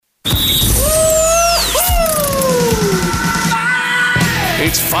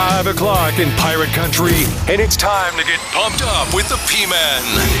It's 5 o'clock in Pirate Country, and it's time to get pumped up with the P-Man.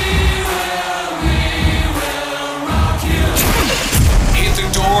 Hit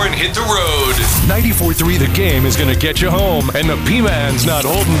the door and hit the road. 94.3 The Game is going to get you home, and the P-Man's not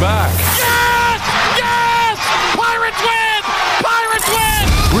holding back. Yes! Yes! Pirates win! Pirates win!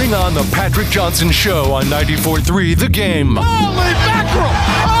 Bring on the Patrick Johnson Show on 94.3 The Game. Holy mackerel!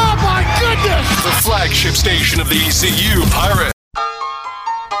 Oh, my goodness! The flagship station of the ECU Pirates.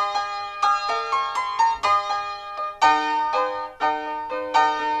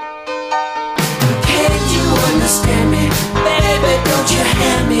 Can't you understand me? Baby, don't you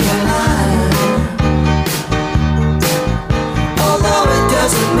hand me a line. Although it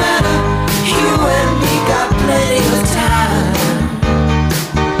doesn't matter, you and me got plenty of time.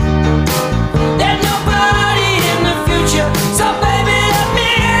 There's nobody in the future, so baby, let me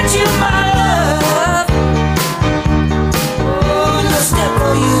hand you my love. Oh, no step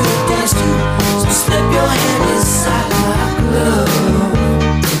for you to dance to, so slip your hand inside my glove.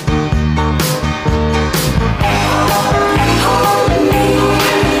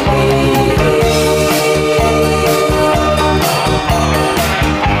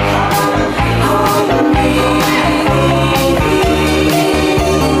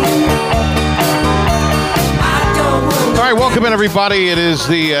 Welcome in, everybody. It is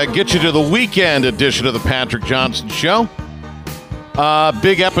the Get You to the Weekend edition of the Patrick Johnson Show.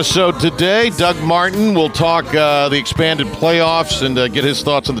 Big episode today. Doug Martin will talk the expanded playoffs and get his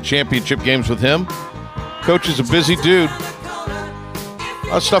thoughts on the championship games with him. Coach is a busy dude. A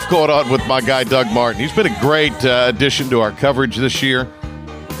lot of stuff going on with my guy, Doug Martin. He's been a great addition to our coverage this year,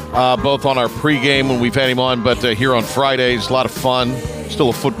 both on our pregame when we've had him on, but here on Fridays. A lot of fun. Still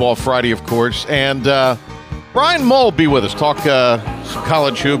a football Friday, of course. And Brian Mull will be with us, talk some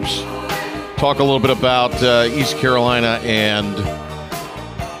college hoops, talk a little bit about East Carolina and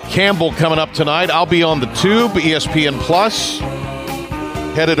Campbell coming up tonight. I'll be on the Tube, ESPN Plus,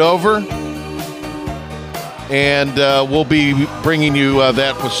 headed over, and we'll be bringing you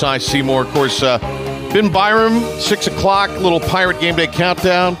that with Cy Seymour. Of course, Ben Byram, 6 o'clock, little Pirate Game Day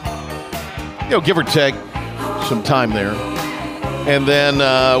countdown, give or take some time there. And then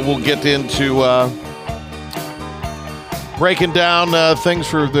we'll get into breaking down things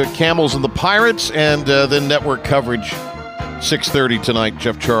for the Camels and the Pirates, and then network coverage, 6:30 tonight.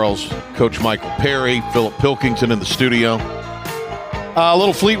 Jeff Charles, Coach Michael Perry, Philip Pilkington in the studio. A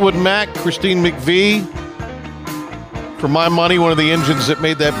little Fleetwood Mac, Christine McVie. For my money, one of the engines that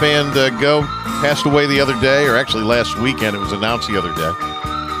made that band go, passed away the other day, or actually last weekend. It was announced the other day.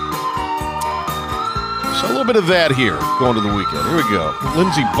 So a little bit of that here, going to the weekend. Here we go.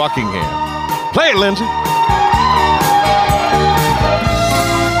 Lindsey Buckingham. Play it, Lindsey.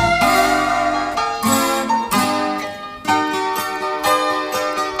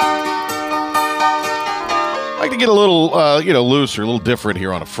 To get a little, looser, a little different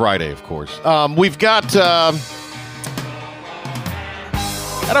here on a Friday, of course. We've got had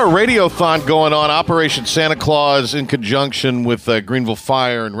our radiothon going on, Operation Santa Claus, in conjunction with Greenville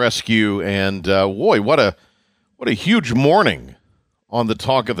Fire and Rescue, and boy, what a huge morning on the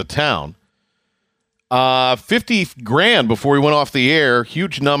talk of the town. 50 grand before we went off the air.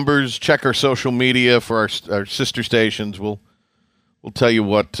 Huge numbers. Check our social media for our sister stations. We'll tell you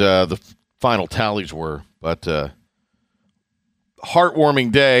what the final tallies were. But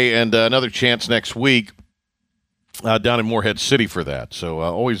heartwarming day, and another chance next week down in Morehead City for that. So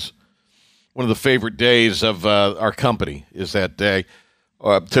always one of the favorite days of our company is that day.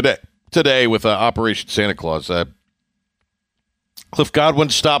 Today with Operation Santa Claus. Cliff Godwin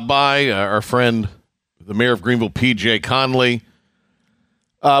stopped by, our friend, the mayor of Greenville, P.J. Conley.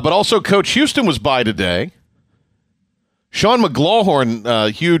 But also Coach Houston was by today. Sean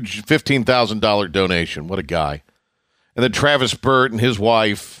McGlawhorn, huge $15,000 donation. What a guy. And then Travis Burt and his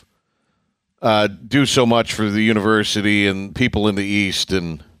wife do so much for the university and people in the East.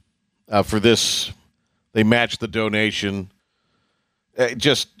 And for this, they matched the donation.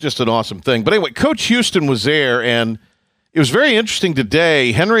 Just an awesome thing. But anyway, Coach Houston was there, and it was very interesting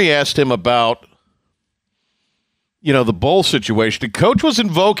today. Henry asked him about, the bowl situation. And Coach was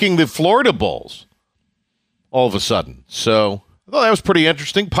invoking the Florida Bowls all of a sudden. So I thought that was pretty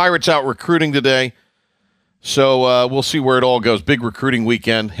interesting. Pirates out recruiting today. So we'll see where it all goes. Big recruiting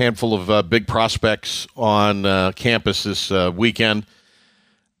weekend. Handful of big prospects on campus this weekend.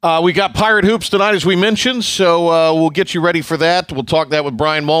 We got Pirate Hoops tonight, as we mentioned, so we'll get you ready for that. We'll talk that with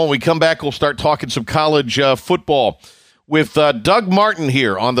Brian Mull. When we come back, we'll start talking some college football with Doug Martin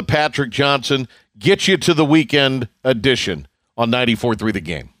here on the Patrick Johnson Get You to the Weekend edition on 94.3 The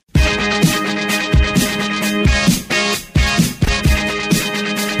Game.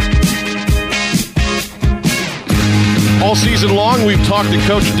 All season long, we've talked to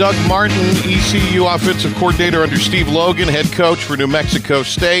Coach Doug Martin, ECU offensive coordinator under Steve Logan, head coach for New Mexico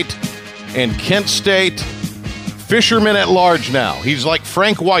State and Kent State. Fisherman at large now. He's like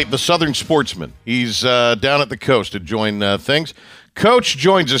Frank White, the Southern sportsman. He's down at the coast to join things. Coach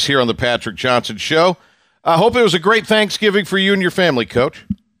joins us here on the Patrick Johnson Show. I hope it was a great Thanksgiving for you and your family, Coach.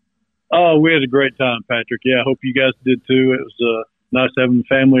 Oh, we had a great time, Patrick. Yeah, I hope you guys did too. It was nice having the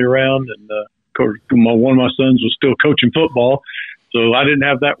family around, and one of my sons was still coaching football, so I didn't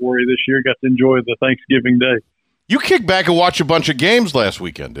have that worry this year. Got to enjoy the Thanksgiving day. You kicked back and watched a bunch of games last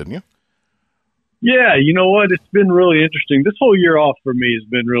weekend, didn't you? Yeah, you know what? It's been really interesting. This whole year off for me has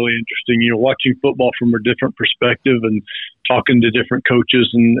been really interesting, watching football from a different perspective and talking to different coaches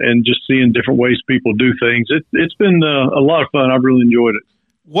and just seeing different ways people do things. It's been a lot of fun. I've really enjoyed it.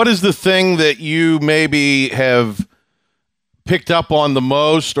 What is the thing that you maybe have picked up on the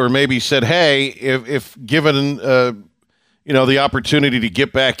most, or maybe said, hey, if given the opportunity to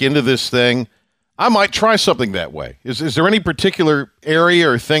get back into this thing, I might try something that way? Is there any particular area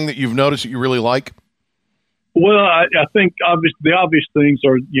or thing that you've noticed that you really like? Well, I think the obvious things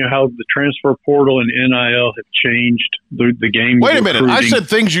are how the transfer portal and NIL have changed the game. Wait a minute, I said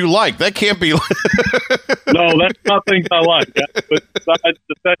things you like. That can't be. No, that's not things I like. But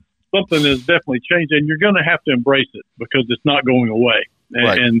that's something that's definitely changed, and you're going to have to embrace it because it's not going away.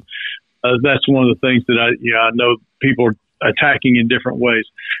 Right. And that's one of the things that I know people are attacking in different ways.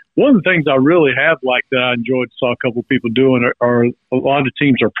 One of the things I really have liked that I enjoyed, saw a couple of people doing are a lot of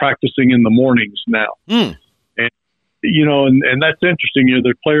teams are practicing in the mornings now. Mm. And that's interesting.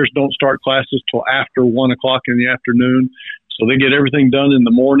 Their players don't start classes till after 1 o'clock in the afternoon. So they get everything done in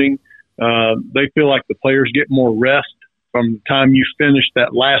the morning. They feel like the players get more rest from the time you finish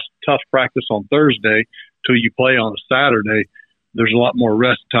that last tough practice on Thursday till you play on a Saturday. There's a lot more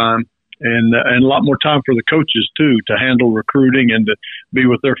rest time and a lot more time for the coaches too, to handle recruiting and to be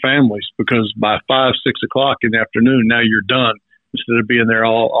with their families, because by 5, 6 o'clock in the afternoon, now you're done, instead of being there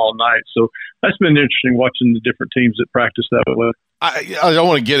all night. So that's been interesting watching the different teams that practice that way. I don't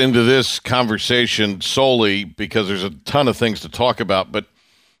want to get into this conversation solely because there's a ton of things to talk about, but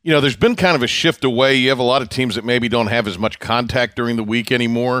there's been kind of a shift away. You have a lot of teams that maybe don't have as much contact during the week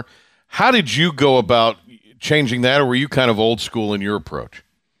anymore. How did you go about changing that, or were you kind of old school in your approach?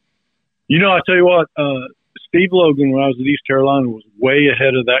 I tell you what, Steve Logan, when I was at East Carolina, was way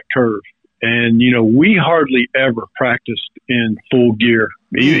ahead of that curve. And, we hardly ever practiced in full gear,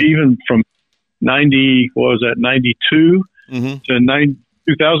 even from 92 mm-hmm. to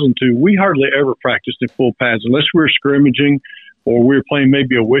 2002. We hardly ever practiced in full pads unless we were scrimmaging or we were playing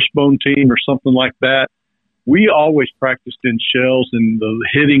maybe a wishbone team or something like that. We always practiced in shells, and the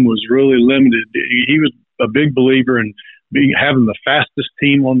hitting was really limited. He was a big believer in having the fastest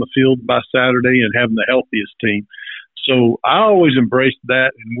team on the field by Saturday and having the healthiest team. So I always embraced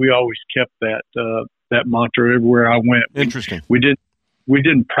that, and we always kept that mantra everywhere I went. Interesting. We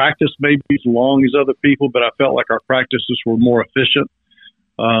didn't practice maybe as long as other people, but I felt like our practices were more efficient.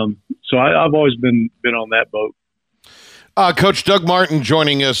 So I've always been on that boat. Coach Doug Martin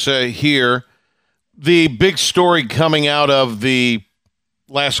joining us here. The big story coming out of the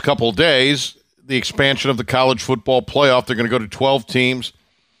last couple of days, the expansion of the college football playoff. They're going to go to 12 teams,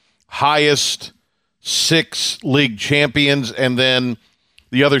 highest 6 league champions, and then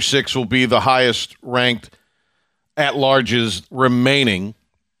the other 6 will be the highest ranked at-larges remaining.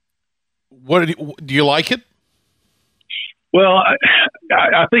 Do you like it? Well,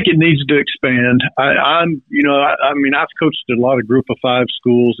 I think it needs to expand. I've coached a lot of Group of 5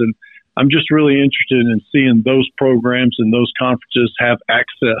 schools, and I'm just really interested in seeing those programs and those conferences have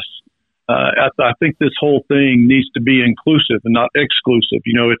access. I think this whole thing needs to be inclusive and not exclusive.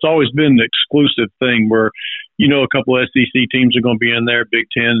 It's always been an exclusive thing where, a couple of SEC teams are going to be in there, Big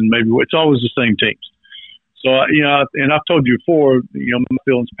Ten, and maybe it's always the same teams. So, and I've told you before, my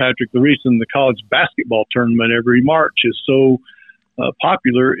feelings, Patrick, the reason the college basketball tournament every March is so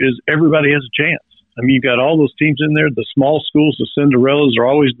popular is everybody has a chance. I mean, you've got all those teams in there. The small schools, the Cinderellas, are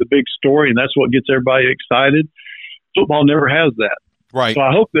always the big story, and that's what gets everybody excited. Football never has that. Right. So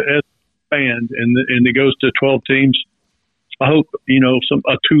I hope that as it expands and it goes to 12 teams, I hope,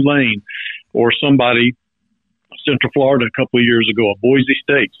 a Tulane or somebody, Central Florida a couple of years ago, a Boise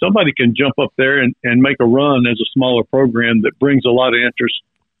State, somebody can jump up there and make a run as a smaller program that brings a lot of interest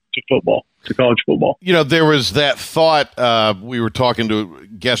to football, to college football. There was that thought. We were talking to a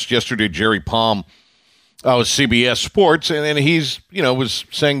guest yesterday, Jerry Palm, with CBS Sports, and he's, was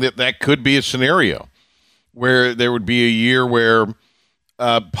saying that could be a scenario where there would be a year where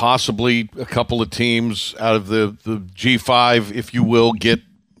possibly a couple of teams out of the G5, if you will, get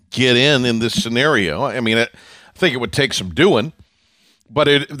in this scenario. I mean, think it would take some doing,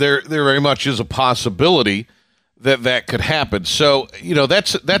 but there very much is a possibility that could happen. So,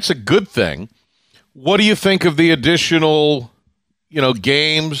 that's a good thing. What do you think of the additional,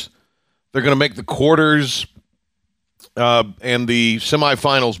 games? They're going to make the quarters and the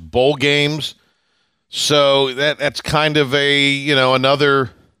semifinals bowl games. So that's kind of another,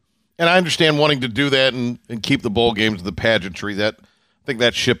 and I understand wanting to do that and keep the bowl games, the pageantry. I think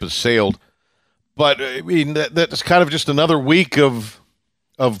that ship has sailed. But I mean, that's kind of just another week of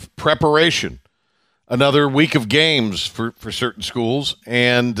preparation, another week of games for certain schools.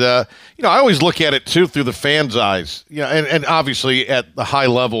 And, I always look at it, too, through the fans' eyes. And obviously at the high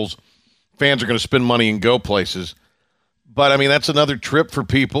levels, fans are going to spend money and go places. But, I mean, that's another trip for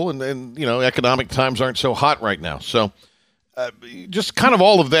people. And economic times aren't so hot right now. So just kind of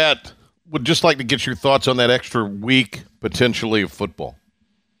all of that. Would just like to get your thoughts on that extra week, potentially, of football.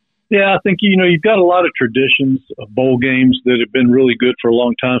 Yeah, I think, you've got a lot of traditions of bowl games that have been really good for a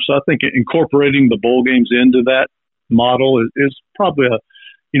long time. So I think incorporating the bowl games into that model is probably a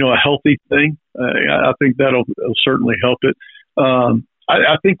healthy thing. I think that'll certainly help it.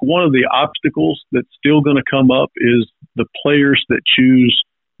 I think one of the obstacles that's still going to come up is the players that choose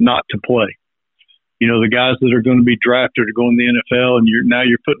not to play. The guys that are going to be drafted or going to the NFL, and you're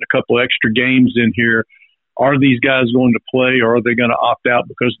putting a couple extra games in here. Are these guys going to play, or are they going to opt out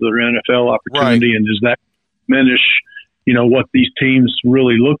because of their NFL opportunity? Right. And does that diminish, what these teams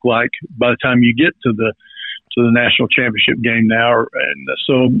really look like by the time you get to the national championship game now? And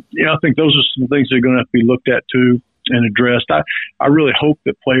so, I think those are some things that are going to have to be looked at too and addressed. I really hope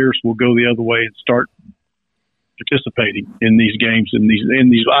that players will go the other way and start participating in these games. In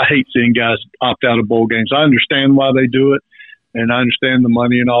these, I hate seeing guys opt out of bowl games. I understand why they do it, and I understand the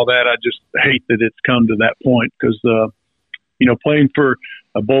money and all that. I just hate that it's come to that point because, playing for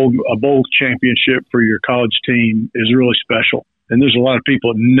a bowl championship for your college team is really special. And there's a lot of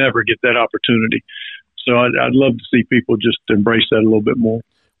people that never get that opportunity. So I'd love to see people just embrace that a little bit more.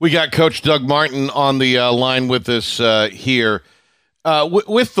 We got Coach Doug Martin on the line with us here.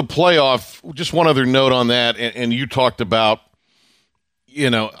 With the playoff, just one other note on that, and you talked about,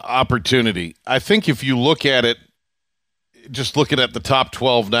 opportunity. I think if you look at it, just looking at the top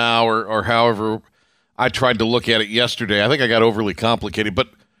 12 now or however I tried to look at it yesterday, I think I got overly complicated, but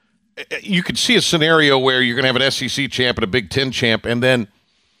you could see a scenario where you're going to have an SEC champ and a Big Ten champ, and then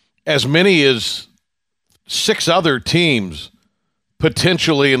as many as 6 other teams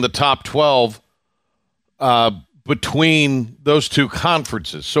potentially in the top 12 between those two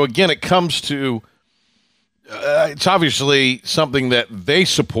conferences. So again, it comes to it's obviously something that they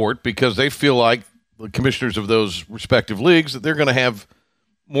support because they feel like the commissioners of those respective leagues that they're going to have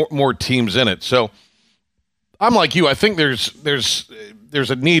more teams in it. So I'm like you. I think there's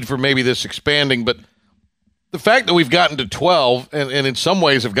a need for maybe this expanding, but the fact that we've gotten to 12 and in some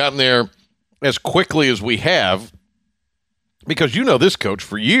ways have gotten there as quickly as we have, because this, Coach,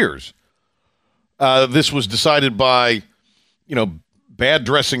 for years. This was decided by, bad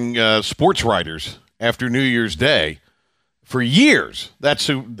dressing sports writers after New Year's Day. For years, that's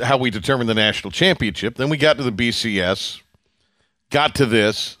how we determined the national championship. Then we got to the BCS, got to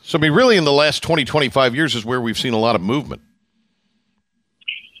this. So, I mean, really in the last 20, 25 years is where we've seen a lot of movement.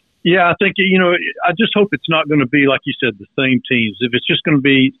 Yeah, I think, I just hope it's not going to be, like you said, the same teams. If it's just going to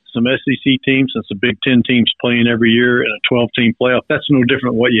be some SEC teams and some Big Ten teams playing every year in a 12-team playoff, that's no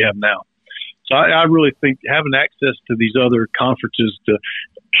different than what you have now. So I really think having access to these other conferences to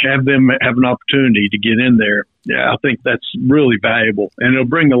have them have an opportunity to get in there, I think that's really valuable. And it'll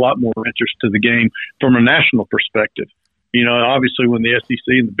bring a lot more interest to the game from a national perspective. Obviously when the SEC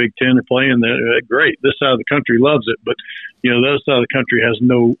and the Big Ten are playing, they're great. This side of the country loves it, but, the other side of the country has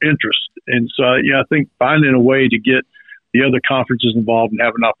no interest. And so, I think finding a way to get the other conferences involved and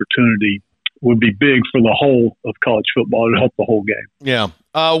have an opportunity would be big for the whole of college football. It would help the whole game. Yeah.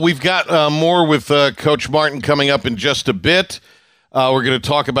 We've got more with Coach Martin coming up in just a bit. We're going to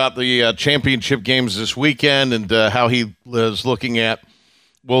talk about the championship games this weekend and how he is looking at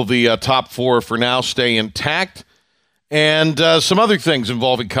will the top 4 for now stay intact, and some other things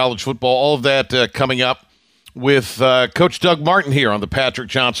involving college football. All of that coming up with Coach Doug Martin here on the Patrick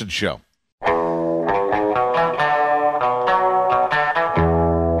Johnson Show.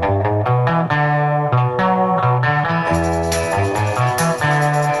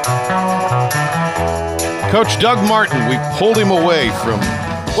 Coach Doug Martin, we pulled him away from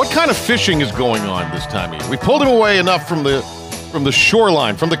what kind of fishing is going on this time of year? We pulled him away enough from the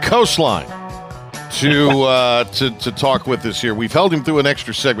shoreline, from the coastline, to talk with us here. We've held him through an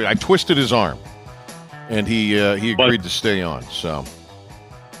extra segment. I twisted his arm, and he agreed to stay on. So,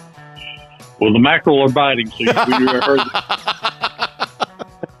 Well, the mackerel are biting, so we heard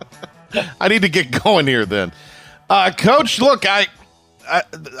I need to get going here then. Coach, look, I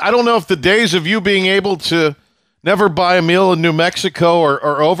don't know if the days of you being able to never buy a meal in New Mexico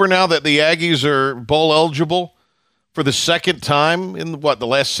are over now that the Aggies are bowl eligible for the second time in, the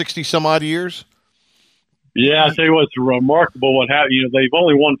last 60-some-odd years? Yeah, I tell you what, it's remarkable what happened. They've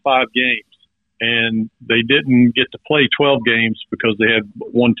only won 5 games, and they didn't get to play 12 games because they had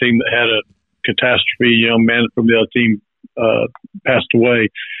one team that had a catastrophe. Man from the other team passed away,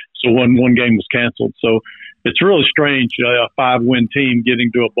 so one game was canceled. So it's really strange, a 5-win team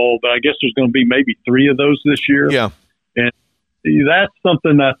getting to a bowl, but I guess there's going to be maybe 3 of those this year. Yeah. And that's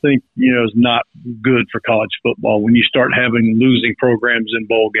something I think, is not good for college football when you start having losing programs in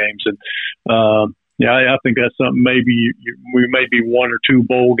bowl games. And, I think that's something maybe we may be 1 or 2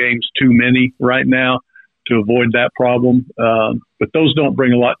 bowl games too many right now to avoid that problem. But those don't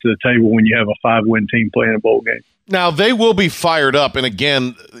bring a lot to the table when you have a 5-win team playing a bowl game. Now, they will be fired up. And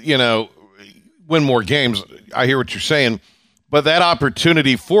again, win more games. I hear what you're saying. But that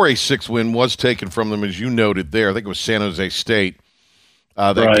opportunity for a 6-win was taken from them, as you noted there. I think it was San Jose State.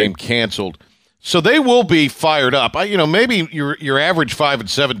 That game canceled. So they will be fired up. Maybe your average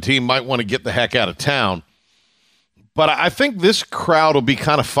 5-7 team might want to get the heck out of town. But I think this crowd will be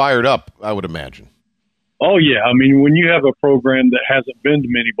kind of fired up, I would imagine. Oh, yeah. When you have a program that hasn't been to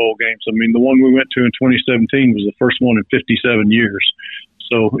many bowl games, the one we went to in 2017 was the first one in 57 years.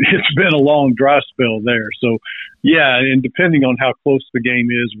 So it's been a long dry spell there. So, yeah, and depending on how close the game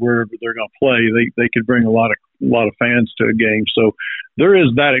is, wherever they're going to play, they could bring a lot of fans to a game. So there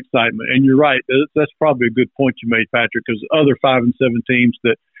is that excitement. And you're right. That's probably a good point you made, Patrick, because other 5-7 teams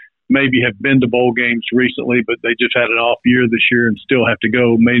that maybe have been to bowl games recently, but they just had an off year this year and still have to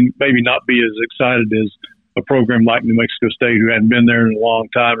go, maybe not be as excited as a program like New Mexico State who hadn't been there in a long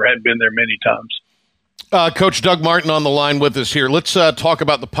time or hadn't been there many times. Coach Doug Martin on the line with us here. Let's talk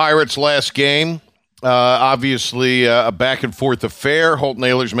about the Pirates' last game. Obviously, a back-and-forth affair. Holton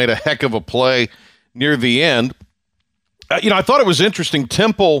Ahlers made a heck of a play near the end. I thought it was interesting.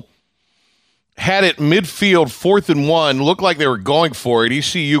 Temple had it midfield, 4th and 1. Looked like they were going for it.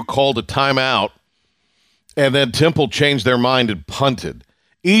 ECU called a timeout, and then Temple changed their mind and punted.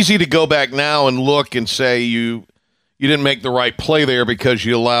 Easy to go back now and look and say you didn't make the right play there because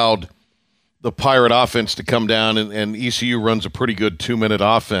you allowed the Pirate offense to come down, and ECU runs a pretty good 2-minute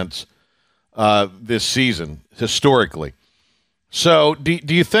offense this season, historically. So do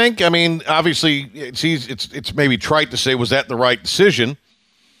you think, obviously it's maybe trite to say, was that the right decision?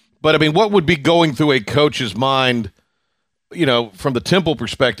 But, what would be going through a coach's mind, from the Temple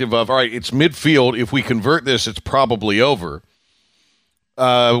perspective of, all right, it's midfield. If we convert this, it's probably over.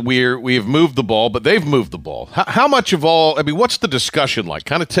 We have moved the ball, but they've moved the ball. How much of all? What's the discussion like?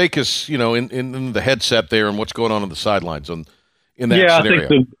 Kind of take us, in the headset there and what's going on the sidelines in that scenario. I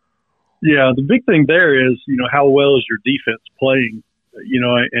think the big thing there is, how well is your defense playing?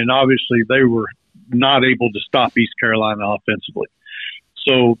 And obviously they were not able to stop East Carolina offensively.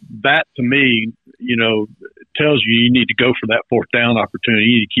 So that to me, tells you need to go for that 4th down opportunity.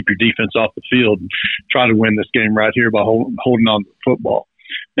 You need to keep your defense off the field and try to win this game right here by holding on to the football.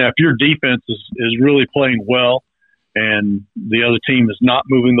 Now, if your defense is really playing well and the other team is not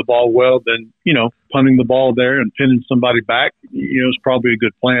moving the ball well, then, punting the ball there and pinning somebody back, is probably a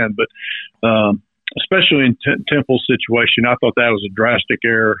good plan. But especially in Temple's situation, I thought that was a drastic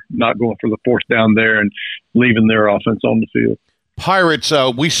error, not going for the 4th down there and leaving their offense on the field. Pirates,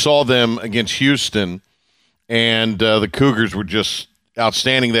 we saw them against Houston, and the Cougars were just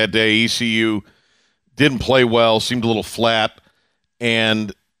outstanding that day. ECU didn't play well, seemed a little flat,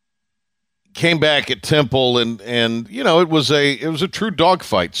 and came back at Temple, and it was a true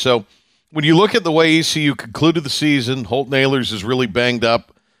dogfight. So when you look at the way ECU concluded the season, Holton Ahlers is really banged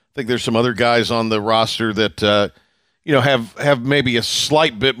up. I think there's some other guys on the roster that have maybe a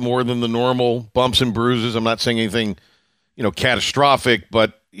slight bit more than the normal bumps and bruises. I'm not saying anything catastrophic,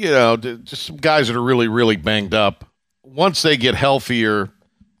 but just some guys that are really, really banged up. Once they get healthier,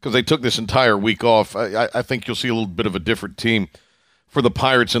 because they took this entire week off, I think you'll see a little bit of a different team for the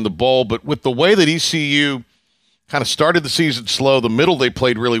Pirates in the bowl. But with the way that ECU kind of started the season slow, the middle they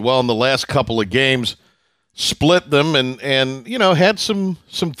played really well, in the last couple of games split them and had some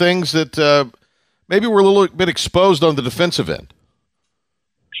things that maybe were a little bit exposed on the defensive end.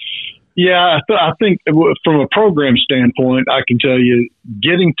 Yeah, I think from a program standpoint, I can tell you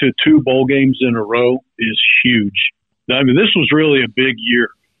getting to 2 bowl games in a row is huge. This was really a big year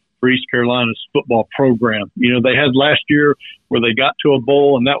for East Carolina's football program. They had last year where they got to a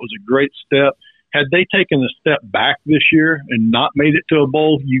bowl, and that was a great step. had they taken a step back this year and not made it to a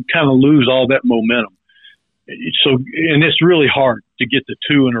bowl, you kind of lose all that momentum. So, and it's really hard to get to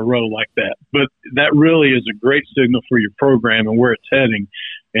 2 in a row like that. But that really is a great signal for your program and where it's heading.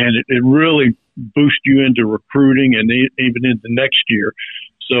 And it really boosts you into recruiting and even into next year.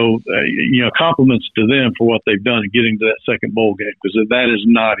 So, compliments to them for what they've done in getting to that second bowl game, because that is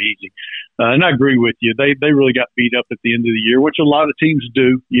not easy. And I agree with you. They really got beat up at the end of the year, which a lot of teams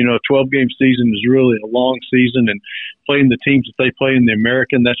do. A 12-game season is really a long season, and playing the teams that they play in the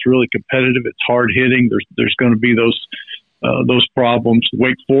American, that's really competitive. It's hard hitting. There's going to be those problems.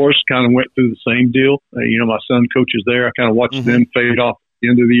 Wake Forest kind of went through the same deal. My son coaches there. I kind of watched them fade off at the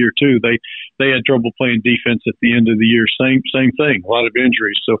end of the year too. They had trouble playing defense at the end of the year. Same thing. A lot of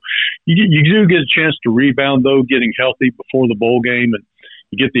injuries. So you do get a chance to rebound though, getting healthy before the bowl game, and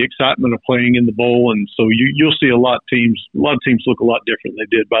you get the excitement of playing in the bowl. And so you'll see a lot of teams look a lot different than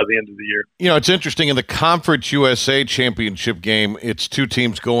they did by the end of the year. It's interesting in the Conference USA championship game, it's 2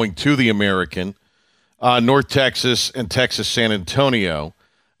 teams going to the American, North Texas and Texas San Antonio.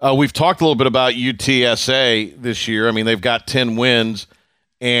 We've talked a little bit about UTSA this year. I mean, they've got 10 wins,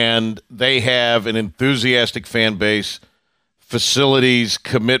 and they have an enthusiastic fan base, facilities,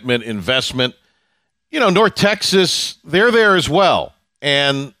 commitment, investment. North Texas, they're there as well.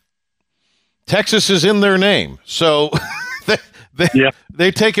 And Texas is in their name. So they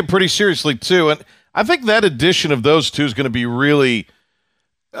take it pretty seriously, too. And I think that addition of those two is going to be really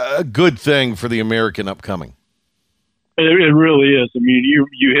a good thing for the American upcoming. It really is. I mean, you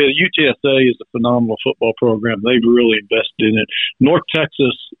hit UTSA is a phenomenal football program. They've really invested in it. North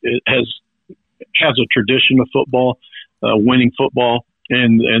Texas has a tradition of football, winning football.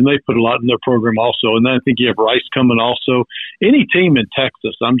 And they put a lot in their program also. And then I think you have Rice coming also. Any team in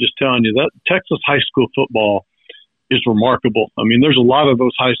Texas, I'm just telling you, that Texas high school football is remarkable. I mean, there's a lot of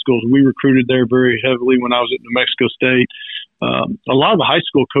those high schools. We recruited there very heavily when I was at New Mexico State. A lot of the high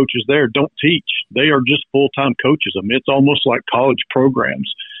school coaches there don't teach. They are just full-time coaches. I mean, it's almost like college programs.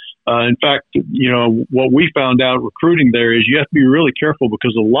 In fact, what we found out recruiting there is you have to be really careful,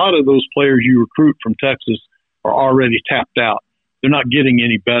 because a lot of those players you recruit from Texas are already tapped out. They're not getting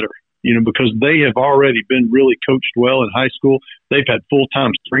any better, because they have already been really coached well in high school. They've had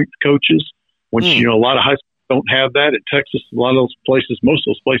full-time strength coaches, which, a lot of high schools don't have that. At Texas, a lot of those places, most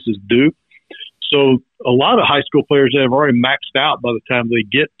of those places do. So a lot of high school players have already maxed out by the time they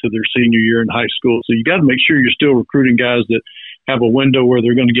get to their senior year in high school. So you got to make sure you're still recruiting guys that have a window where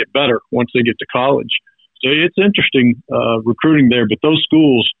they're going to get better once they get to college. So it's interesting recruiting there, but those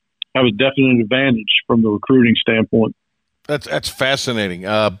schools have a definite advantage from the recruiting standpoint. That's fascinating.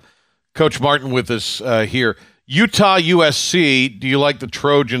 Coach Martin with us here. Utah, USC, do you like the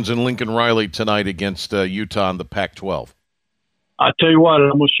Trojans and Lincoln Riley tonight against Utah in the Pac-12? I tell you what,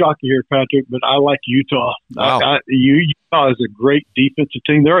 I'm going to shock you here, Patrick, but I like Utah. Wow. Utah is a great defensive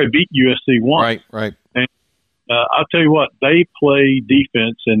team. They already beat USC once. Right. And I'll tell you what, they play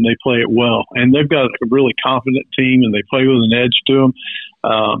defense and they play it well. And they've got a really confident team and they play with an edge to them.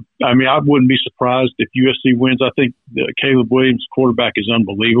 I mean, I wouldn't be surprised if USC wins. I think Caleb Williams, quarterback, is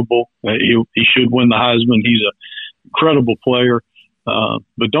unbelievable. He should win the Heisman. He's an incredible player.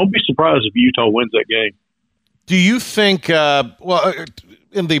 But don't be surprised if Utah wins that game. Do you think,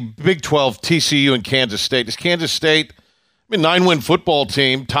 in the Big 12, TCU and Kansas State, is Kansas State, 9-win football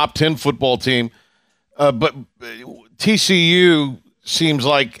team, top 10 football team, but TCU seems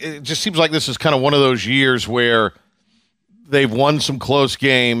like this is kind of one of those years where they've won some close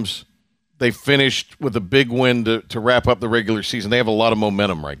games. They finished with a big win to wrap up the regular season. They have a lot of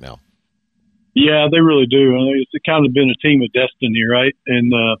momentum right now. Yeah, they really do. I mean, it's kind of been a team of destiny, right?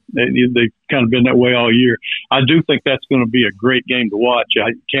 And they've kind of been that way all year. I do think that's going to be a great game to watch.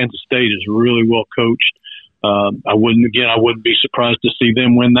 Kansas State is really well coached. I wouldn't be surprised to see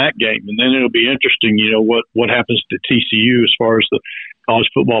them win that game. And then it'll be interesting, what happens to TCU as far as the college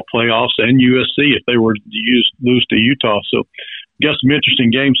football playoffs and USC if they were to lose to Utah. So got some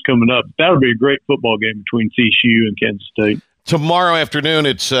interesting games coming up. That'll be a great football game between TCU and Kansas State. Tomorrow afternoon,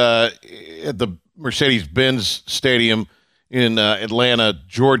 it's at the Mercedes-Benz Stadium in Atlanta,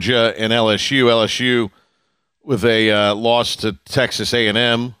 Georgia, and LSU. LSU with a loss to Texas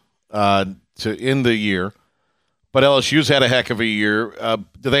A&M to end the year. But LSU's had a heck of a year.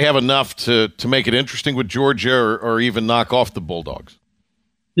 Do they have enough to make it interesting with Georgia or even knock off the Bulldogs?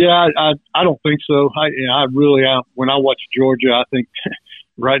 Yeah, I don't think so. When I watch Georgia, I think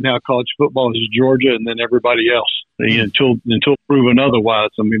right now college football is Georgia and then everybody else until proven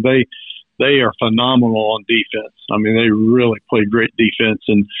otherwise. I mean, they are phenomenal on defense. I mean, they really play great defense.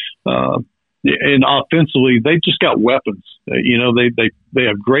 And and offensively, they've just got weapons. They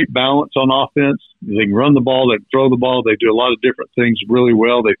have great balance on offense. They can run the ball, they can throw the ball, they do a lot of different things really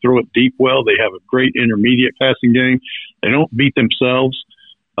well. They throw it deep well. They have a great intermediate passing game. They don't beat themselves.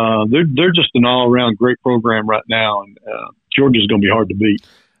 They're just an all-around great program right now, and Georgia's going to be hard to beat.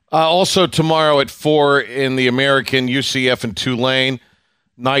 Also tomorrow at 4 in the American, UCF and Tulane.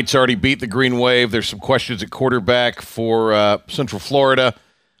 Knights already beat the Green Wave. There's some questions at quarterback for Central Florida.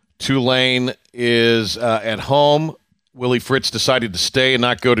 Tulane is at home. Willie Fritz decided to stay and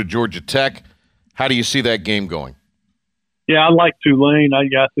not go to Georgia Tech. How do you see that game going? Yeah, I like Tulane. I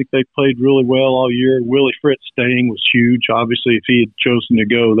think they played really well all year. Willie Fritz staying was huge. Obviously, if he had chosen to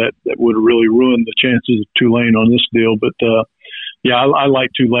go, that would have really ruined the chances of Tulane on this deal. But, I like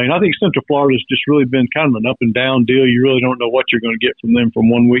Tulane. I think Central Florida's just really been kind of an up-and-down deal. You really don't know what you're going to get from them from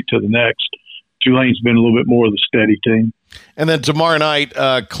one week to the next. Tulane's been a little bit more of the steady team. And then tomorrow night,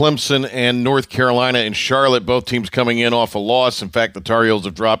 Clemson and North Carolina and Charlotte, both teams coming in off a loss. In fact, the Tar Heels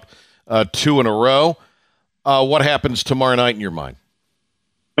have dropped 2 in a row. What happens tomorrow night in your mind?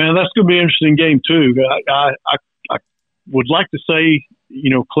 Man, that's going to be an interesting game, too. I would like to say,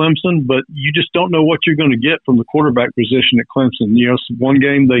 Clemson, but you just don't know what you're going to get from the quarterback position at Clemson. One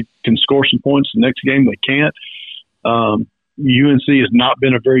game they can score some points, the next game they can't. UNC has not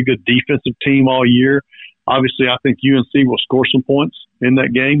been a very good defensive team all year. Obviously, I think UNC will score some points in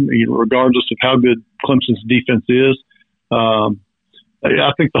that game, regardless of how good Clemson's defense is.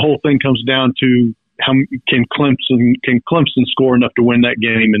 I think the whole thing comes down to how can Clemson score enough to win that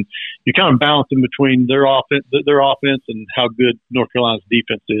game, and you're kind of balancing between their offense and how good North Carolina's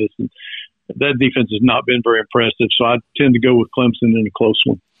defense is. And that defense has not been very impressive, so I tend to go with Clemson in a close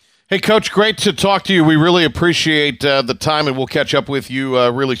one. Hey, Coach, great to talk to you. We really appreciate the time, and we'll catch up with you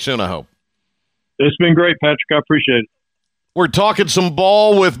really soon, I hope. It's been great, Patrick. I appreciate it. We're talking some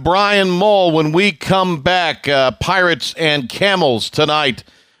ball with Brian Mull when we come back. Pirates and Camels tonight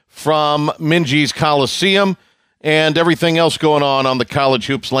from Minges Coliseum, and everything else going on the college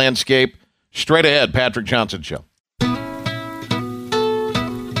hoops landscape. Straight ahead, Patrick Johnson Show.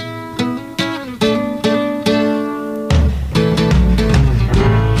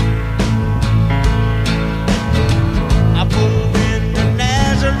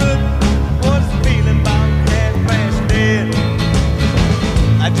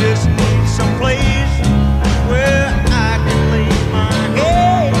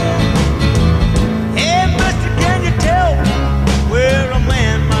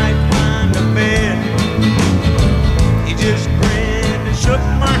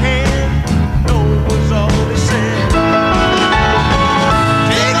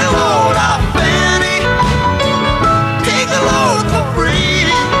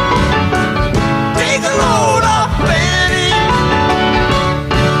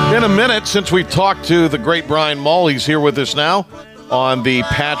 Since we talked to the great Brian Mull, he's here with us now on the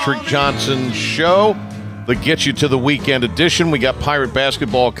Patrick Johnson Show, the Get You to the Weekend edition. We got Pirate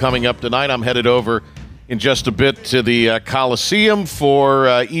basketball coming up tonight. I'm headed over in just a bit to the Coliseum for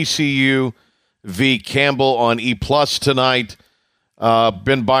ECU v. Campbell on E+ tonight.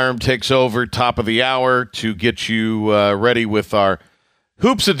 Ben Byram takes over top of the hour to get you ready with our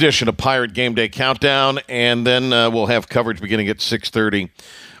Hoops edition of Pirate Game Day Countdown, and then we'll have coverage beginning at 6:30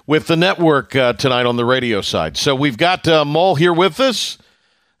 with the network tonight on the radio side. So we've got Mull here with us,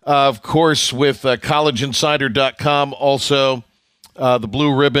 of course, with collegeinsider.com, also the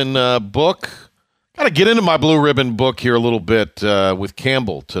Blue Ribbon book. Got to get into my Blue Ribbon book here a little bit with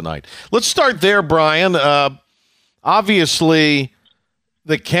Campbell tonight. Let's start there, Brian. Obviously,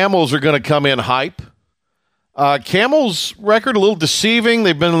 the Camels are going to come in hype. Camels' record a little deceiving.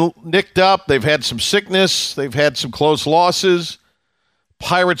 They've been nicked up. They've had some sickness. They've had some close losses.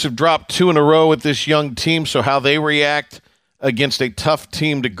 Pirates have dropped 2 in a row with this young team, so how they react against a tough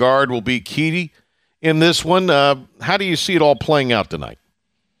team to guard will be key in this one. How do you see it all playing out tonight?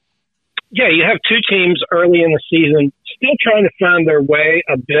 Yeah, you have 2 teams early in the season still trying to find their way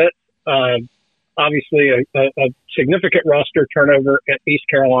a bit. Obviously, a significant roster turnover at East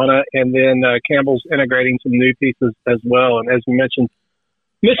Carolina, and then Campbell's integrating some new pieces as well. And as you mentioned,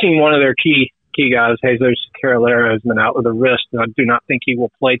 missing one of their key guys, Jesus Carolera, has been out with a wrist, and I do not think he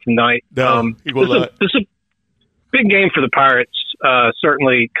will play tonight. No, he will not. This is a big game for the Pirates,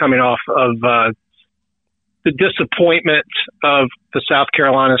 certainly coming off of the disappointment of the South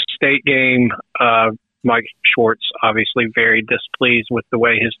Carolina State game. Mike Schwartz obviously very displeased with the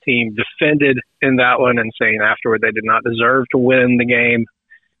way his team defended in that one and saying afterward they did not deserve to win the game.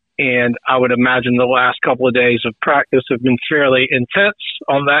 And I would imagine the last couple of days of practice have been fairly intense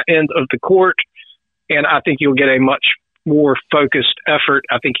on that end of the court. And I think you'll get a much more focused effort.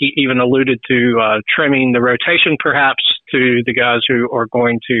 I think he even alluded to trimming the rotation perhaps to the guys who are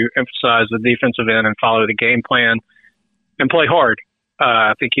going to emphasize the defensive end and follow the game plan and play hard.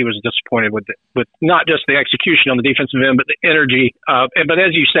 I think he was disappointed with not just the execution on the defensive end, but the energy. But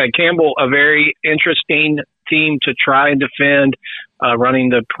as you said, Campbell, a very interesting team to try and defend, running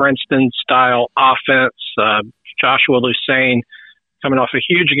the Princeton-style offense. Joshua Lucane, coming off a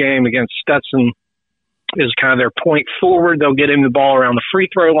huge game against Stetson, is kind of their point forward. They'll get him the ball around the free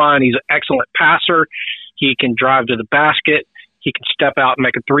throw line. He's an excellent passer. He can drive to the basket. He can step out and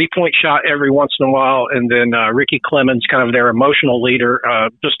make a three-point shot every once in a while. And then Ricky Clemens, kind of their emotional leader,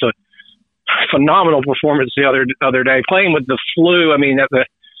 just a phenomenal performance the other day, playing with the flu. I mean, at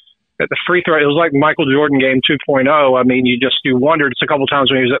the free throw, it was like Michael Jordan game 2.0. I mean, you wondered a couple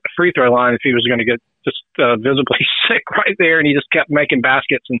times when he was at the free throw line if he was going to get just visibly sick right there, and he just kept making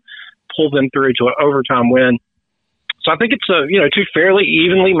baskets and pulled them through to an overtime win. So I think it's two fairly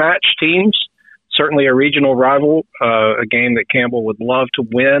evenly matched teams. Certainly a regional rival, a game that Campbell would love to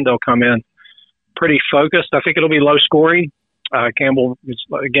win. They'll come in pretty focused. I think it'll be low scoring. Campbell is,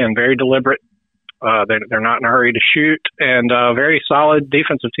 again, very deliberate. They're not in a hurry to shoot, and a very solid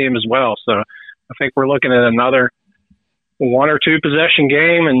defensive team as well. So I think we're looking at another 1 or 2 possession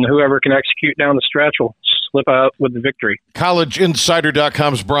game, and whoever can execute down the stretch will slip out with the victory.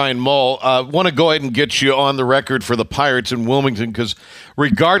 CollegeInsider.com's Brian Mull. Want to go ahead and get you on the record for the Pirates in Wilmington, because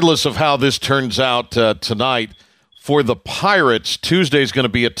regardless of how this turns out tonight, for the Pirates, Tuesday's going to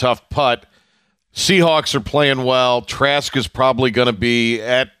be a tough putt. Seahawks are playing well. Trask is probably going to be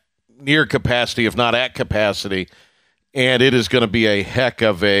at near capacity, if not at capacity, and it is going to be a heck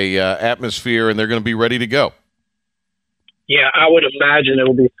of a atmosphere, and they're going to be ready to go. Yeah, I would imagine it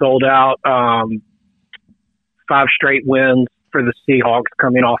will be sold out. 5 straight wins for the Seahawks,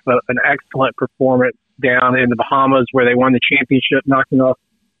 coming off an excellent performance down in the Bahamas where they won the championship, knocking off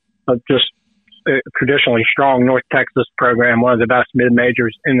just a traditionally strong North Texas program, one of the best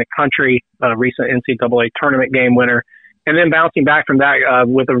mid-majors in the country, a recent NCAA tournament game winner, and then bouncing back from that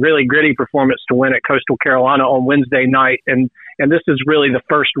with a really gritty performance to win at Coastal Carolina on Wednesday night. And this is really the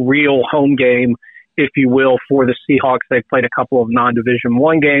first real home game, if you will, for the Seahawks. They've played a couple of non-Division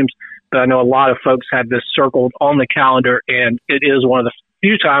I games, but I know a lot of folks had this circled on the calendar, and it is one of the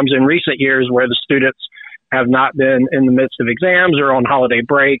few times in recent years where the students have not been in the midst of exams or on holiday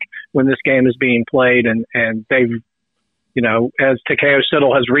break when this game is being played. And they've, as Takeo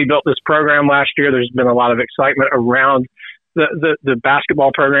Siddle has rebuilt this program last year, there's been a lot of excitement around the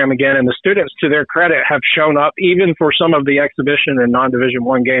basketball program again, and the students, to their credit, have shown up even for some of the exhibition and non-Division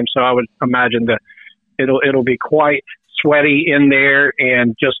I games. So I would imagine that it'll be quite sweaty in there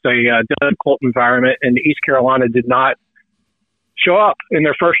and just a difficult environment. And East Carolina did not show up in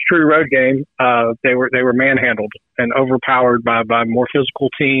their first true road game. They were manhandled and overpowered by a more physical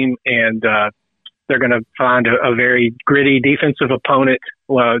team, and they're going to find a very gritty defensive opponent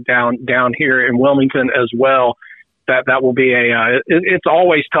down here in Wilmington as well. That will be it's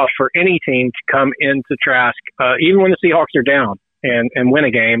always tough for any team to come into Trask, even when the Seahawks are down and win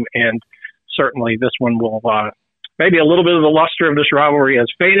a game. And certainly this one will, maybe a little bit of the luster of this rivalry has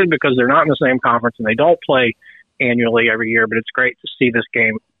faded because they're not in the same conference and they don't play annually every year, but it's great to see this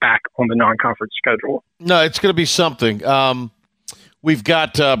game back on the non-conference schedule. No, it's going to be something. We've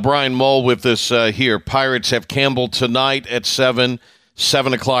got Brian Mull with us here. Pirates have Campbell tonight at 7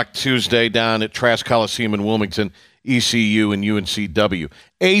 o'clock Tuesday down at Trask Coliseum in Wilmington, ECU and UNCW.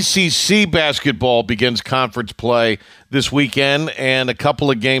 ACC basketball begins conference play this weekend and a couple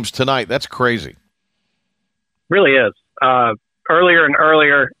of games tonight. That's crazy. Really is. Earlier and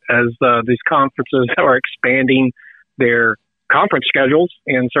earlier as these conferences are expanding their conference schedules,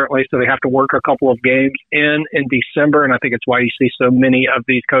 and certainly so they have to work a couple of games in December, and I think it's why you see so many of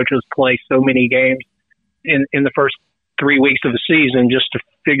these coaches play so many games in the first 3 weeks of the season just to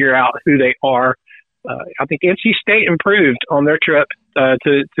figure out who they are. I think NC State improved on their trip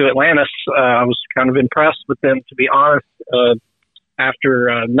to Atlantis. I was kind of impressed with them, to be honest,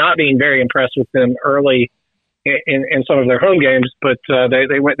 after not being very impressed with them early in some of their home games. But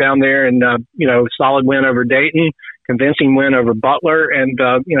they went down there and, solid win over Dayton, convincing win over Butler, and,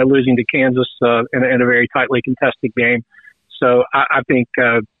 losing to Kansas in a very tightly contested game. So I think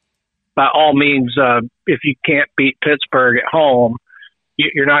by all means, if you can't beat Pittsburgh at home,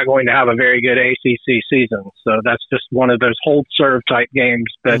 you're not going to have a very good ACC season. So that's just one of those hold serve type games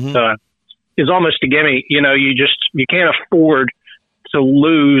that is almost a gimme. You can't afford to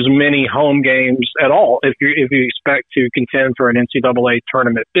lose many home games at all if you expect to contend for an NCAA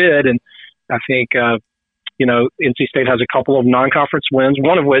tournament bid. And I think NC State has a couple of non-conference wins,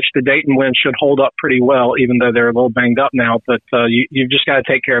 one of which the Dayton win should hold up pretty well, even though they're a little banged up now. But you've just got to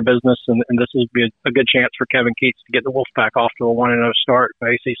take care of business, and this will be a good chance for Kevin Keatts to get the Wolfpack off to a 1-0 start in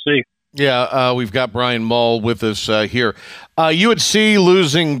the ACC. Yeah, we've got Brian Mull with us here. UNC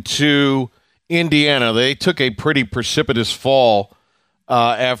losing to Indiana. They took a pretty precipitous fall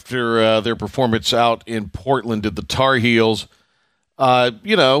after their performance out in Portland at the Tar Heels.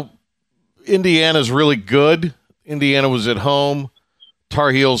 Indiana's really good. Indiana was at home.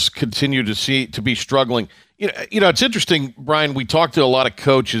 Tar Heels continue to be struggling. It's interesting, Brian. We talked to a lot of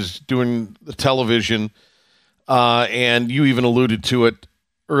coaches doing the television, and you even alluded to it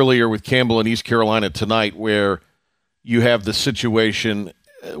earlier with Campbell in East Carolina tonight, where you have the situation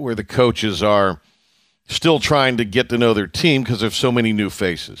where the coaches are still trying to get to know their team because there's so many new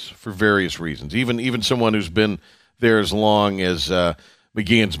faces for various reasons. Even someone who's been there as long as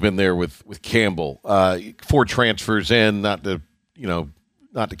McGeehan's been there with Campbell. 4 transfers in, not to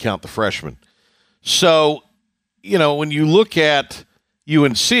count the freshmen. So, when you look at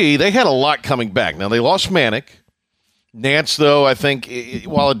UNC, they had a lot coming back. Now, they lost Manick. Nance, though, I think,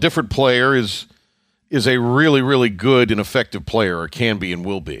 while a different player, is a really, really good and effective player, or can be and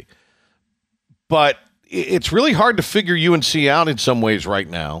will be. But it's really hard to figure UNC out in some ways right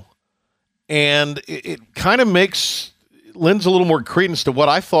now. And it kind of lends a little more credence to what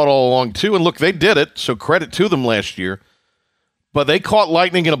I thought all along, too. And look, they did it, so credit to them last year. But they caught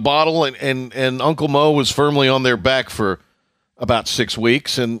lightning in a bottle, and Uncle Mo was firmly on their back for about 6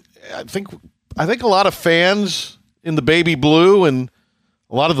 weeks. And I think a lot of fans in the baby blue and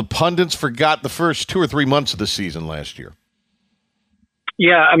a lot of the pundits forgot the first 2 or 3 months of the season last year.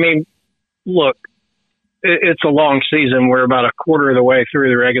 Yeah, I mean, look, it's a long season. We're about a quarter of the way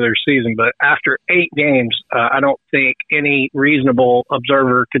through the regular season, but after 8 games, I don't think any reasonable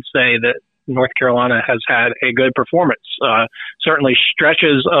observer could say that North Carolina has had a good performance. Certainly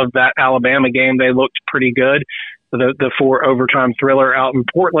stretches of that Alabama game, they looked pretty good. The 4 overtime thriller out in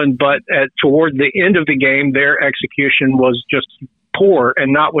Portland, but toward the end of the game, their execution was just poor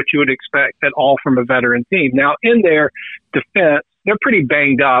and not what you would expect at all from a veteran team. Now, in their defense, they're pretty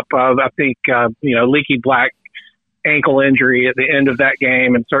banged up. I think, Leaky Black ankle injury at the end of that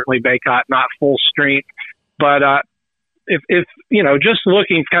game, and certainly Baycott not full strength. But if just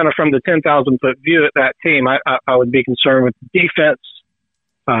looking kind of from the 10,000-foot view at that team, I would be concerned with defense.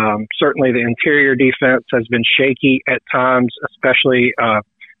 Certainly the interior defense has been shaky at times, especially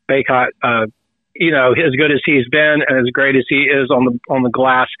Baycott. As good as he's been and as great as he is on the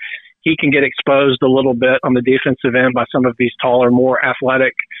glass, he can get exposed a little bit on the defensive end by some of these taller, more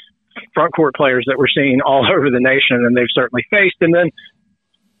athletic front court players that we're seeing all over the nation, and they've certainly faced. And then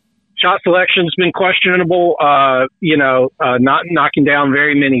shot selection's been questionable, not knocking down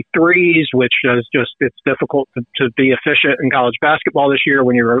very many threes, which is it's difficult to be efficient in college basketball this year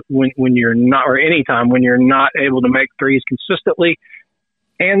when you're not, or anytime when you're not able to make threes consistently.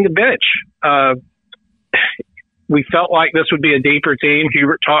 And the bench, we felt like this would be a deeper team.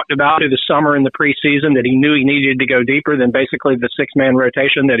 Hubert talked about through the summer in the preseason that he knew he needed to go deeper than basically the 6-man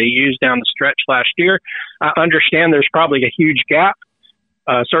rotation that he used down the stretch last year. I understand there's probably a huge gap,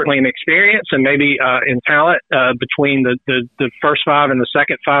 certainly in experience and maybe in talent between the first 5 and the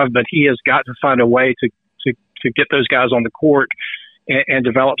second 5, but he has got to find a way to get those guys on the court and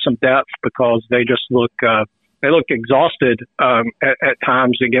develop some depth, because they just look they looked exhausted at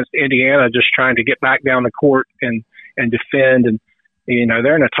times against Indiana, just trying to get back down the court and defend. And,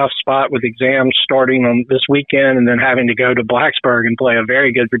 they're in a tough spot with exams starting on this weekend and then having to go to Blacksburg and play a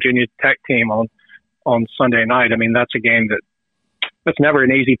very good Virginia Tech team on Sunday night. I mean, that's a game that's never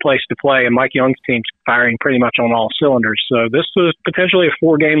an easy place to play, and Mike Young's team's firing pretty much on all cylinders. So this was potentially a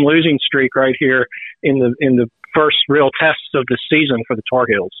 4-game losing streak right here in the first real tests of the season for the Tar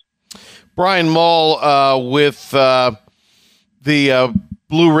Heels. Brian Mull with the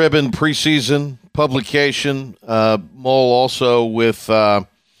Blue Ribbon preseason publication. Mull also with the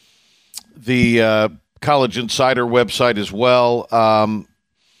College Insider website as well.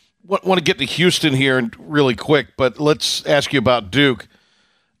 Want to get to Houston here really quick, but let's ask you about Duke.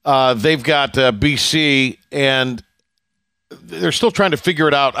 They've got BC, and they're still trying to figure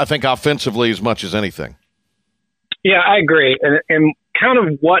it out, I think, offensively as much as anything. Yeah, I agree. And kind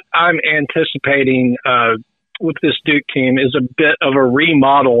of what I'm anticipating with this Duke team is a bit of a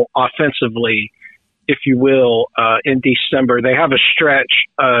remodel offensively, if you will, in December. They have a stretch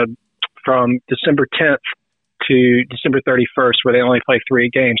from December 10th to December 31st where they only play 3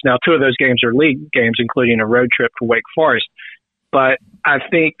 games. Now, 2 of those games are league games, including a road trip to Wake Forest. But I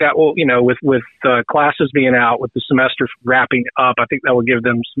think that will, with classes being out, with the semester wrapping up, I think that will give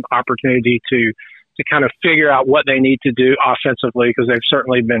them some opportunity to to kind of figure out what they need to do offensively, because they've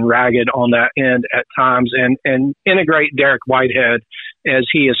certainly been ragged on that end at times, and integrate Derek Whitehead as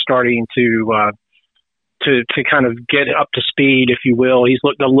he is starting to kind of get up to speed, if you will. He's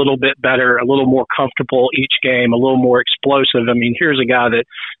looked a little bit better, a little more comfortable each game, a little more explosive. I mean, here's a guy that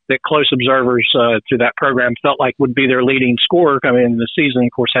close observers through that program felt like would be their leading scorer coming into the season.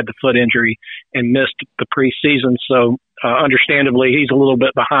 Of course, had the foot injury and missed the preseason. So understandably, he's a little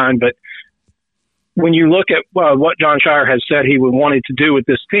bit behind. But when you look at what Jon Scheyer has said he wanted to do with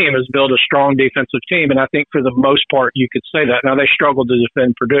this team is build a strong defensive team. And I think for the most part, you could say that. Now, they struggled to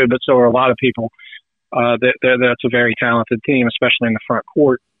defend Purdue, but so are a lot of people. That's a very talented team, especially in the front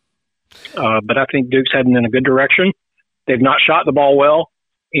court. But I think Duke's heading in a good direction. They've not shot the ball well,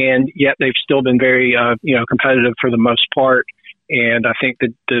 and yet they've still been very, competitive for the most part. And I think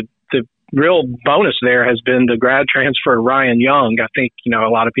that the real bonus there has been the grad transfer, Ryan Young. I think, a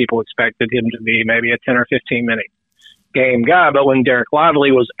lot of people expected him to be maybe a 10 or 15 minute game guy. But when Derek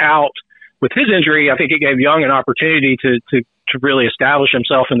Lively was out with his injury, I think it gave Young an opportunity to really establish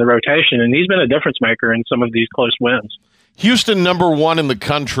himself in the rotation, and he's been a difference maker in some of these close wins. Houston, number one in the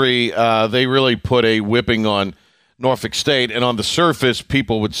country, they really put a whipping on Norfolk State, and on the surface,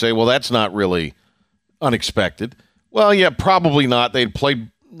 people would say, well, that's not really unexpected. Well, yeah, probably not. They'd played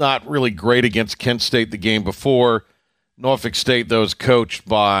not really great against Kent State the game before. Norfolk State, though, is coached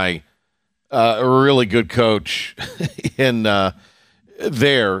by a really good coach in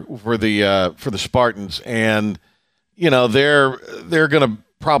there for the Spartans, and they're going to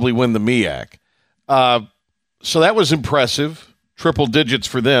probably win the MEAC. So that was impressive. Triple digits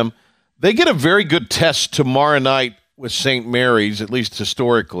for them. They get a very good test tomorrow night with St. Mary's, at least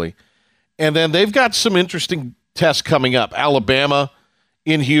historically. And then they've got some interesting tests coming up. Alabama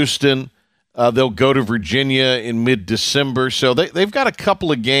in Houston. They'll go to Virginia in mid-December. So they've got a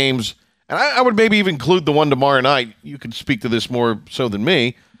couple of games. And I would maybe even include the one tomorrow night. You can speak to this more so than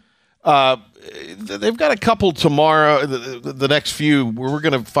me. They've got a couple tomorrow, the next few, where we're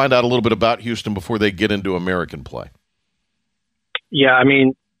going to find out a little bit about Houston before they get into American play. Yeah, I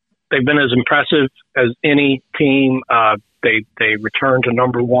mean, they've been as impressive as any team. They returned to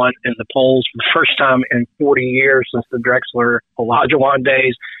number one in the polls for the first time in 40 years since the Drexler Olajuwon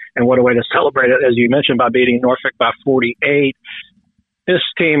days. And what a way to celebrate it, as you mentioned, by beating Norfolk by 48. This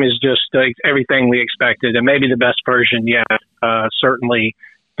team is just everything we expected, and maybe the best version yet. Certainly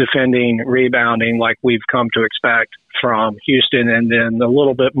defending, rebounding like we've come to expect from Houston, and then a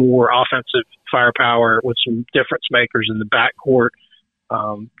little bit more offensive firepower with some difference makers in the backcourt.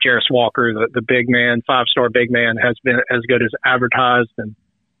 Jarris Walker, the big man, 5-star big man, has been as good as advertised. And,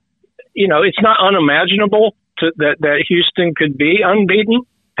 it's not unimaginable that Houston could be unbeaten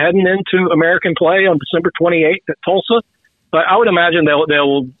heading into American play on December 28th at Tulsa. But I would imagine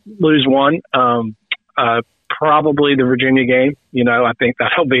they'll lose one. Probably the Virginia game. I think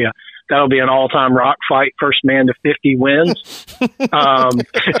that'll be an all-time rock fight. First man to 50 wins. They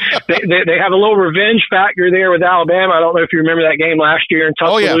have a little revenge factor there with Alabama. I don't know if you remember that game last year in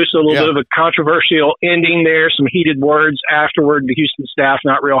Tuscaloosa. A little bit of a controversial ending there. Some heated words afterward. The Houston staff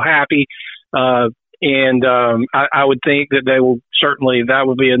not real happy. I would think that they will certainly, that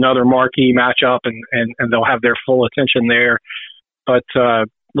would be another marquee matchup, and they'll have their full attention there. But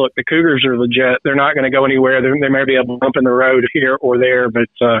look, the Cougars are legit. They're not going to go anywhere. There may be a bump in the road here or there, but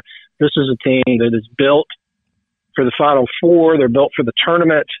this is a team that is built for the Final Four. They're built for the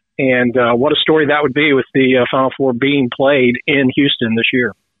tournament, and what a story that would be with the Final Four being played in Houston this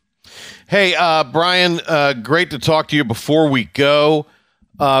year. Hey, Brian, great to talk to you. Before we go,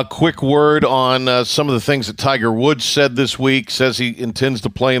 quick word on some of the things that Tiger Woods said this week. Says he intends to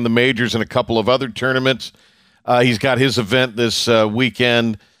play in the majors and a couple of other tournaments. He's got his event this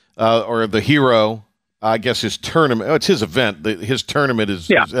weekend, or the Hero, I guess his tournament. Oh, it's his event. His tournament is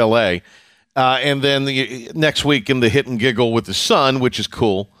L.A. And then next week in the Hit and Giggle with the Sun, which is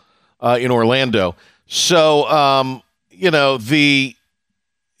cool, in Orlando. So,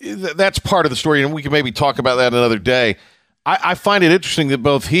 that's part of the story, and we can maybe talk about that another day. I find it interesting that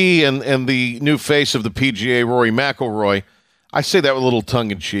both he and the new face of the PGA, Rory McIlroy, I say that with a little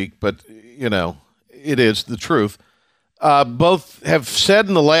tongue-in-cheek, but, it is the truth. Both have said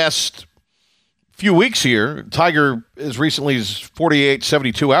in the last few weeks here, Tiger as recently as 48,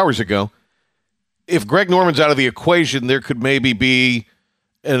 72 hours ago, if Greg Norman's out of the equation, there could maybe be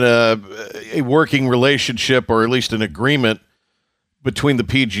a working relationship, or at least an agreement between the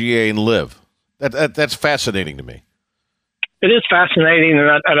PGA and LIV. That's fascinating to me. It is fascinating,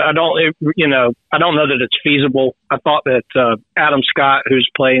 and I don't know that it's feasible. I thought that Adam Scott, who's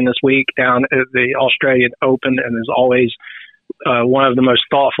playing this week down at the Australian Open and is always one of the most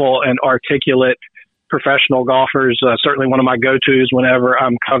thoughtful and articulate professional golfers. Certainly one of my go-tos whenever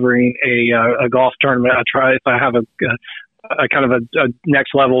I'm covering a golf tournament. I try, if I have a kind of a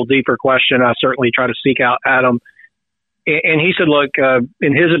next level, deeper question, I certainly try to seek out Adam. And he said, look,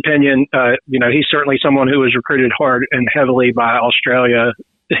 in his opinion, he's certainly someone who was recruited hard and heavily by Australia,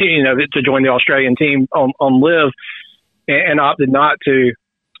 to join the Australian team on LIV, and opted not to.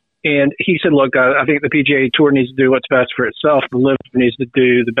 And he said, look, I think the PGA Tour needs to do what's best for itself. The LIV needs to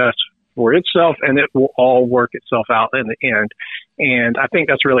do the best for itself, and it will all work itself out in the end. And I think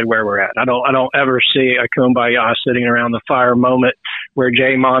that's really where we're at. I don't ever see a kumbaya sitting around the fire moment where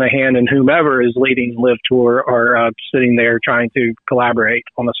Jay Monahan and whomever is leading LIV Tour are sitting there trying to collaborate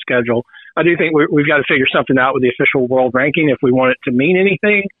on a schedule. I do think we've got to figure something out with the official world ranking if we want it to mean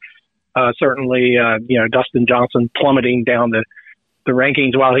anything. Certainly, Dustin Johnson plummeting down the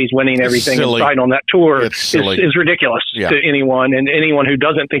rankings while he's winning everything in sight on that tour is ridiculous to anyone. And anyone who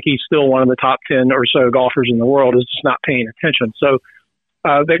doesn't think he's still one of the top 10 or so golfers in the world is just not paying attention. So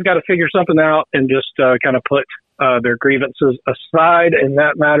they've got to figure something out and just kind of put their grievances aside in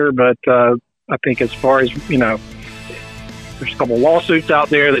that matter. But I think as far as, there's a couple of lawsuits out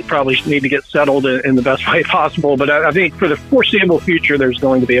there that probably need to get settled in the best way possible. But I think for the foreseeable future, there's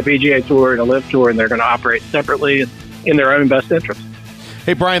going to be a PGA Tour and a LIV Tour, and they're going to operate separately and in their own best interest.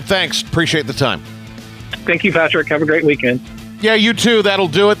 Hey, Brian, thanks. Appreciate the time. Thank you, Patrick. Have a great weekend. Yeah, you too. That'll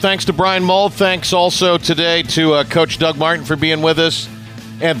do it. Thanks to Brian Mull. Thanks also today to Coach Doug Martin for being with us.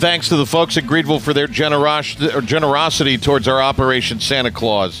 And thanks to the folks at Greenville for their generosity towards our Operation Santa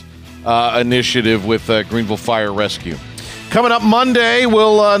Claus initiative with Greenville Fire Rescue. Coming up Monday,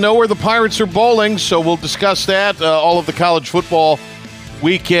 we'll know where the Pirates are bowling, so we'll discuss that, all of the college football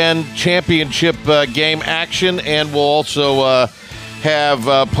weekend championship game action, and we'll also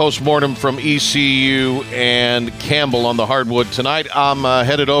have postmortem from ECU and Campbell on the hardwood tonight. I'm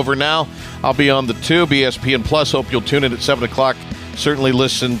headed over now. I'll be on the Tube, ESPN Plus. Hope you'll tune in at 7 o'clock. Certainly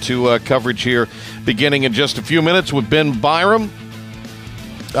listen to coverage here beginning in just a few minutes with Ben Byram.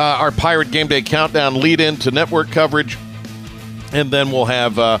 Our Pirate Game Day Countdown lead-in to network coverage. And then we'll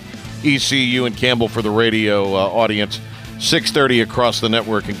have ECU and Campbell for the radio audience. 6:30 across the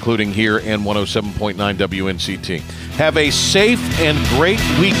network, including here and 107.9 WNCT. Have a safe and great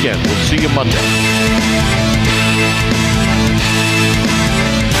weekend. We'll see you Monday.